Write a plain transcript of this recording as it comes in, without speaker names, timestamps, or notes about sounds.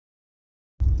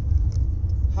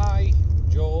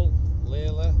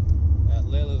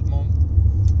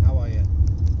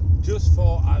just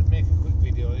thought I'd make a quick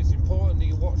video. It's important that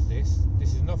you watch this.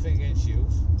 This is nothing against you.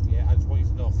 Yeah, I just want you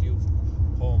to know a few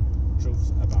home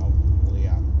truths about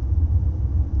Leanne.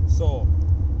 So,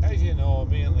 as you know,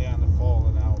 me and Leanne have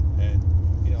fallen out, and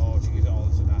you know, she gives it all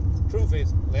this and that. Truth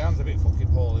is, Leanne's a bit fucking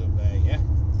poorly up there, yeah?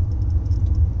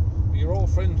 But you're all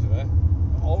friends with her.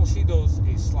 All she does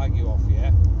is slag you off,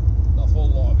 yeah? A whole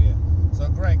lot of you. So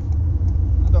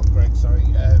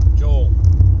Joel,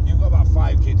 you've got about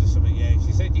 5 kids or something, yeah?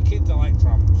 She said your kids are like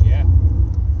tramps, yeah?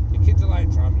 Your kids are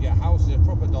like tramps, your house is a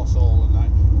proper dossal, and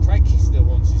like, tried kissing her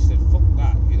once, she said, fuck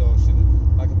that, you know, she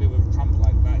said, like a bit with a tramp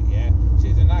like that, yeah?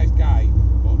 She's a nice guy,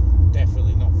 but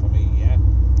definitely not for me, yeah?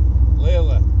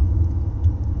 Laila,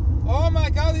 oh my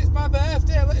god, it's my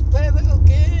birthday, let's play a little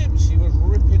game. She was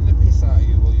ripping the piss out of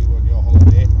you while you were on your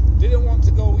holiday. Didn't want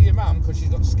to go with your mum because she's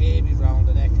got scabies round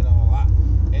her neck and all that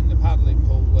in the paddling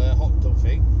pool hot tub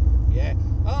thing, yeah?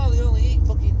 Oh, they only eat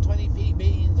fucking 20p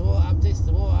beans, they won't have this,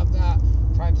 they won't have that.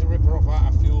 Trying to rip her off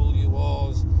out of fuel you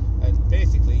was, and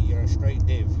basically you're a straight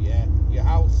div, yeah? Your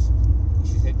house,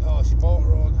 she said, oh, she bought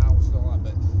her own house and all that,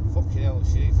 but fucking hell,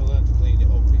 she needs to learn to clean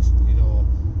it up. It's, you know,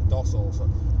 DOS also.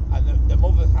 And the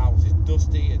mother's house is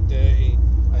dusty and dirty,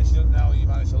 and she doesn't know how you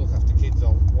manage to look after kids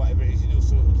or whatever it is you do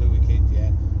something to with kids,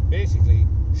 yeah? Basically,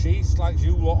 she slags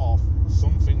you lot off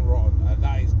something rotten, and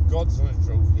that is God's honest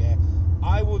truth, yeah?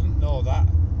 I wouldn't know that.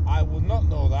 I would not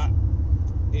know that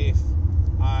if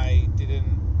I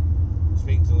didn't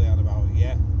speak to Leanne about it,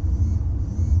 yeah?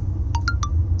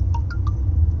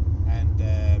 And,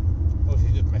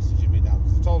 she's just messaging me now,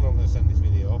 because I told her I'm going to send this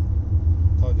video.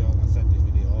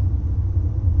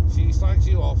 She slags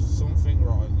you off something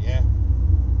rotten, yeah?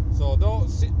 So don't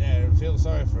sit there and feel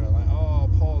sorry for her, like, oh,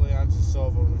 poor Leanne, she's so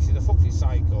vulnerable. She's a fucking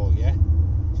psycho, yeah?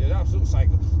 She's an absolute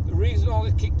psycho. The reason all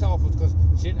this kicked off was because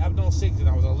she didn't have no cigs and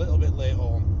I was a little bit late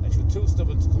home, and she was too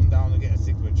stubborn to come down and get a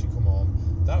cig when she come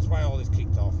home. That's why all this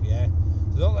kicked off, yeah?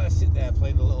 So don't let her sit there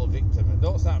playing the little victim, and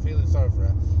don't start feeling sorry for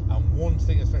her. And one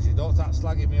thing especially, don't start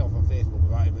slagging me off on Facebook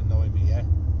without even knowing me, yeah?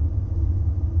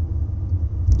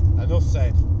 Enough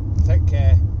said. Take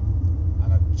care,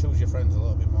 and choose your friends a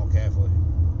little bit more carefully.